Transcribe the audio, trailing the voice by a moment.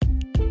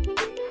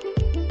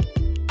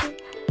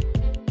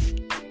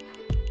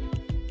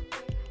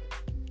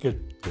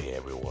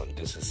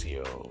This is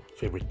your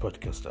favorite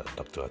podcaster,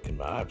 Dr. Akim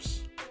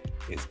Abs.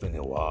 It's been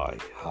a while.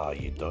 How are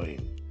you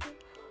doing?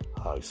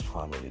 How is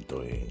family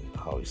doing?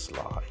 How is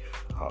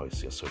life? How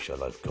is your social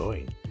life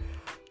going?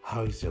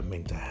 How is your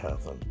mental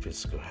health and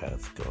physical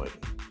health going?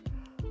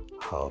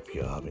 Hope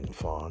you're having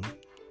fun.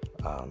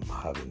 I'm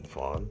having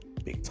fun,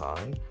 big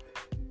time.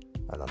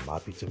 And I'm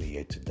happy to be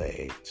here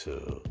today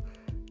to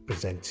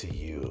present to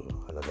you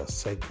another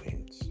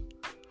segment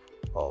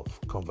of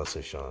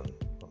conversation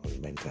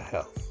on mental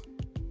health.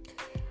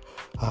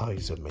 How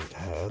is your mental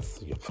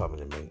health, your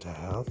family mental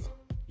health,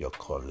 your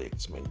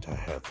colleagues' mental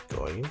health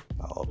going?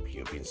 I hope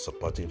you've been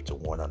supportive to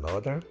one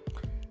another.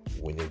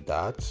 We need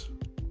that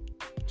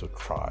to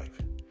thrive.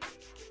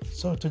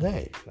 So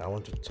today, I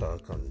want to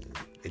talk on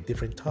a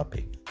different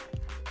topic,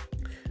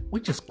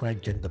 which is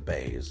quite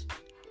gender-based.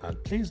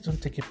 And please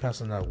don't take it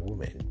personal,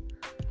 women.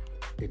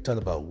 It's all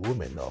about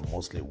women, or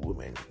mostly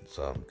women,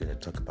 so I'm going to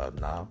talk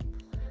about now.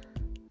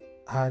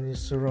 And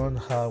it's around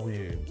how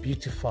we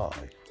beautify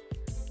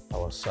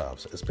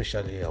ourselves,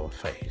 especially our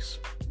face.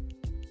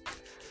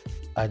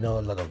 I know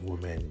a lot of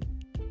women,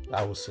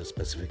 I would say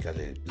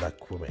specifically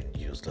black women,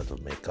 use a lot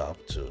of makeup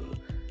to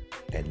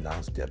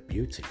enhance their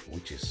beauty,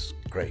 which is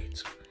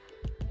great.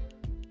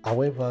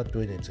 However,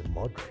 doing it in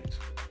moderate,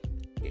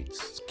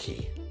 it's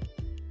key.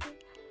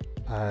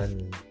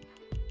 And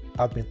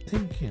I've been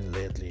thinking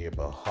lately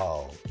about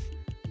how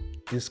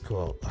this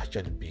could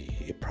actually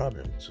be a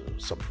problem to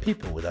some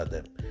people without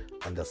them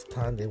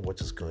understanding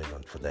what is going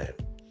on for them.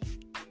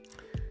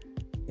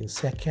 In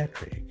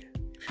psychiatric,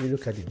 if you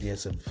look at the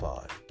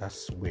DSM-5,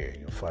 that's where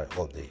you find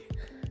all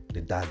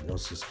the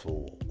diagnosis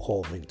for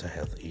all mental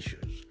health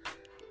issues.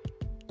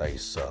 There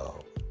is a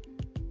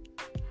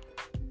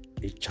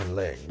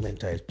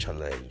mental health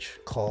challenge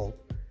called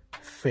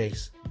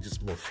face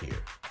dysmorphia.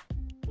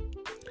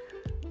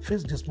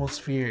 Face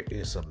dysmorphia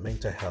is a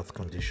mental health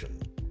condition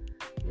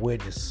where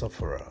the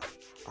sufferer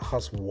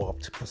has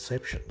warped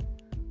perception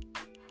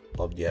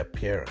of their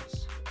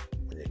appearance,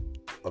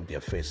 of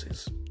their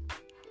faces.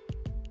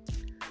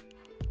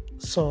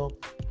 So,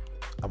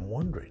 I'm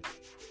wondering,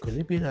 could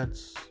it be that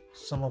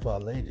some of our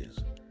ladies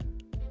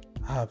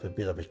have a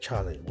bit of a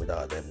challenge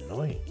without them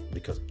knowing?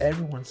 Because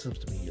everyone seems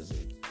to be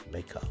using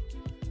makeup.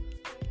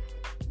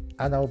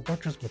 And I'll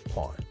buttress my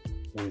point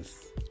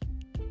with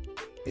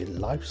a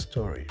life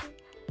story.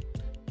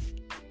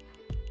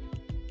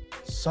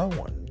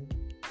 Someone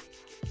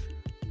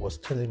was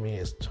telling me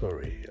a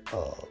story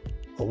of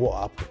what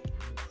happened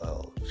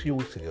a few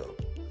weeks ago.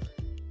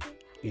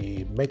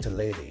 He met a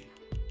lady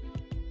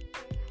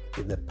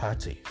in a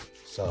party,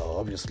 so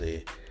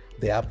obviously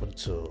they happened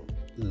to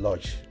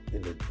lodge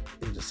in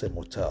the same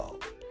hotel.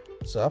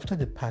 So after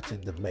the party,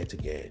 they met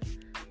again.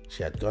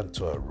 She had gone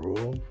to her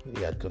room,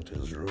 he had gone to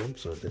his room,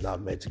 so they now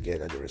met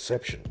again at the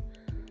reception.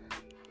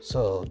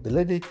 So the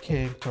lady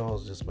came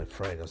towards this my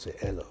friend and said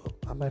hello,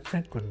 and my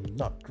friend could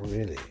not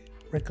really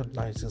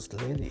recognize this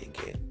lady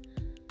again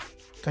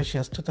because she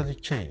has totally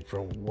changed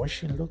from what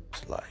she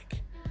looked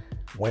like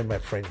when my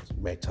friend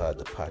met her at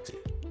the party.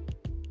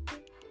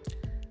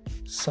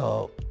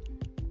 So,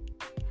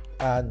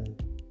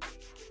 and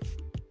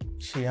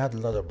she had a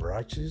lot of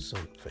rashes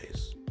on her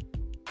face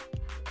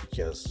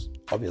because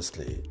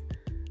obviously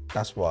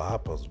that's what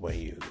happens when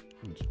you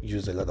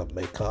use a lot of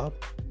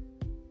makeup.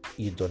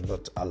 You do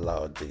not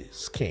allow the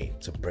skin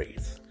to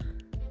breathe.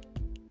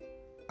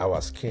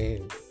 Our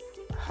skin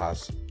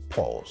has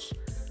pores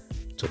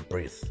to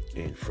breathe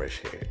in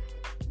fresh air,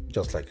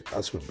 just like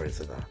as we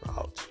breathe in and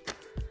out.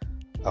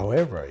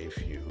 However,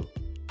 if you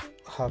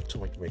have too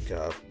much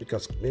makeup,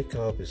 because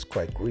makeup is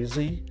quite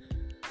greasy,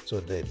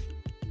 so they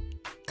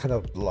kind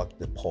of block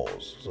the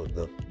pores, so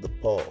the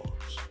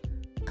pores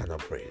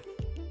cannot breathe,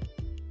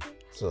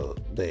 so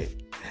they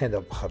end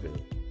up having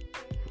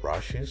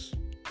rashes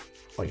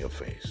on your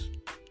face.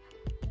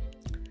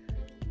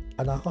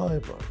 And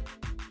however,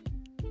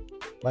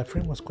 my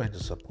friend was quite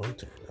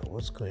disappointed at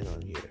what's going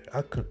on here.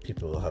 How could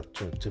people have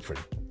two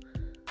different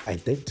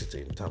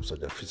identity in terms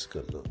of their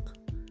physical look?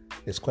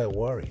 It's quite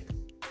worrying.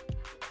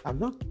 I'm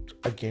not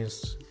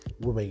against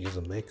women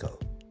using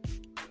makeup,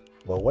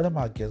 but what I'm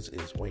against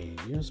is when you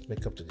use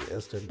makeup to the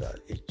extent that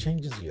it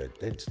changes your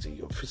identity,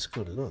 your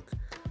physical look,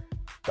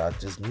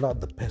 that is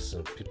not the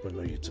person people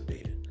know you to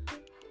be.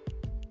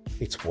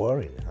 It's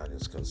worrying and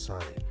it's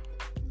concerning.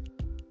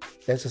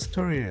 There's a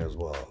story as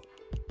well.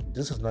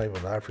 This is not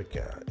even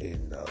Africa,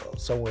 in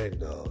somewhere in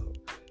the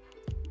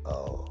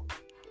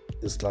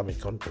Islamic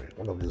country,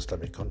 one of the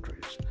Islamic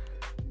countries.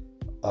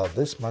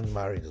 This man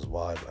married his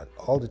wife, and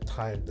all the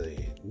time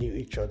they knew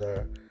each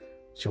other,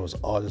 she was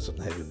always in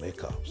heavy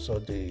makeup. So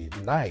the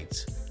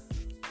night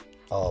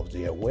of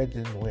their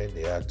wedding, when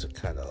they had to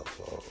kind of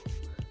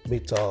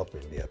meet up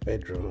in their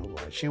bedroom,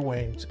 and she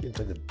went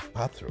into the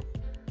bathroom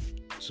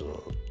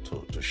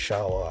to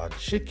shower, and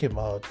she came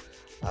out,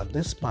 and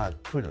this man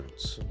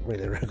couldn't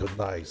really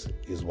recognize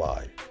his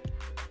wife.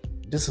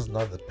 This is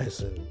not the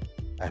person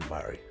I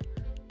married.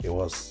 He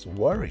was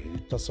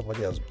worried that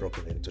somebody has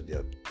broken into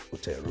their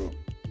hotel room.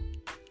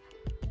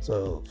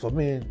 So for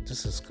me,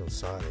 this is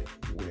concerning,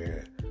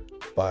 where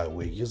but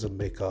we're using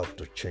makeup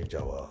to change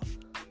our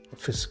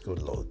physical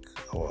look.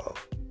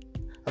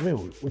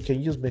 We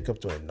can use makeup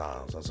to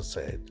enhance, as I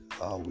said,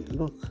 how we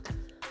look,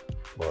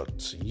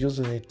 but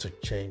using it to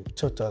change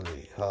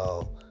totally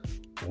how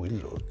we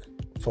look,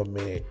 for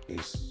me,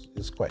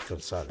 is quite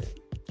concerning.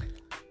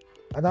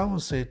 And I will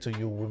say to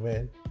you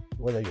women,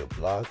 whether you're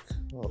black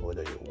or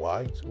whether you're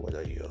white,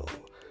 whether you're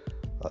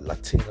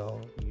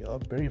Latino, you're a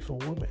beautiful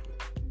woman.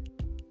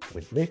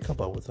 With makeup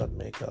or without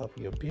makeup,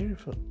 you're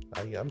beautiful.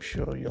 I'm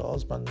sure your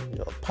husband,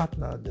 your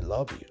partner, they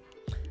love you.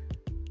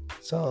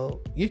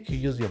 So you can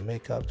use your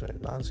makeup to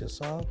enhance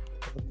yourself,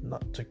 but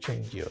not to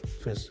change your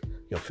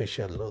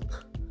facial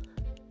look.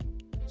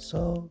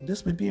 So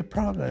this may be a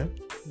problem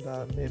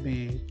that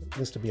maybe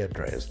needs to be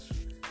addressed.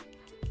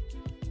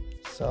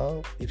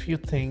 So if you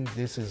think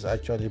this is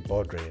actually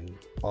bordering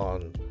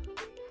on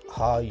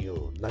how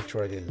you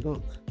naturally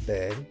look,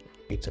 then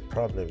it's a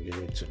problem you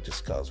need to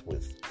discuss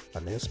with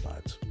an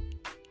expert.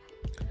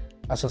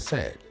 As I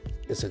said,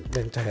 it's a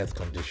mental health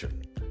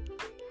condition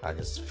and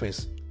it's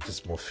face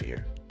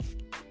dysmorphia.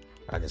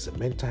 And it's a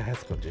mental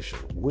health condition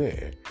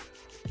where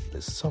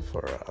the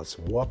sufferer has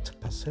warped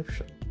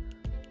perception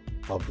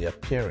of the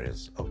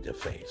appearance of their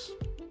face.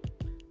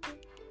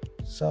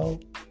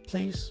 So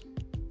please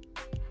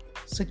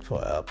seek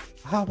for help.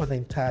 Have an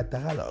entire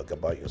dialogue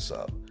about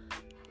yourself.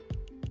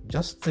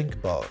 Just think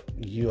about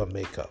you and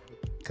makeup.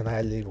 Can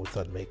I live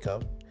without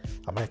makeup?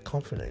 Am I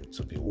confident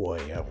to be who I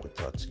am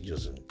without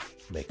using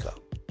makeup?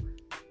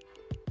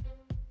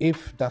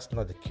 If that's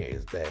not the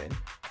case, then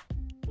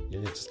you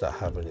need to start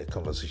having a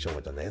conversation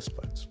with an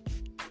expert.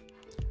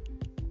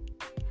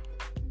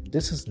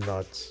 This is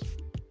not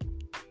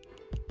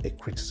a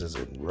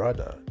criticism,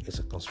 rather, it's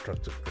a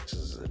constructive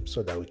criticism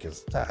so that we can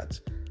start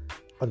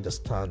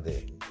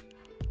understanding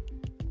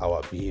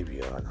our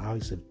behavior and how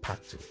it's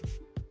impacting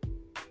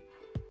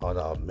on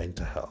our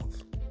mental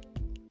health.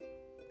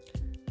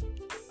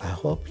 I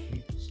hope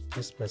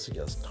this message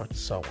has touched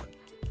someone,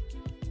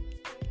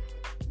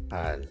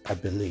 and I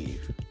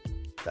believe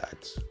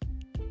that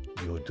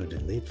you will do the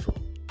needful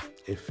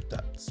if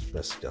that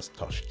message has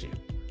touched you.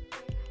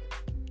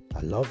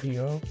 I love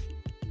you all,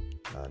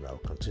 and I'll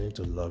continue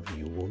to love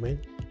you, women.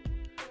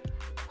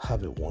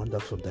 Have a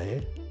wonderful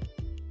day.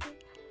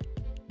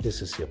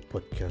 This is your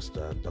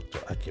podcaster, Dr.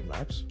 Akim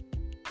Apps,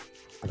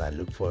 and I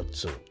look forward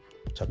to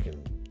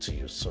talking to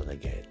you soon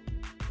again.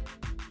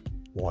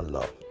 One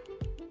love.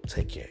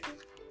 Take care.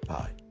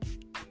 Bye.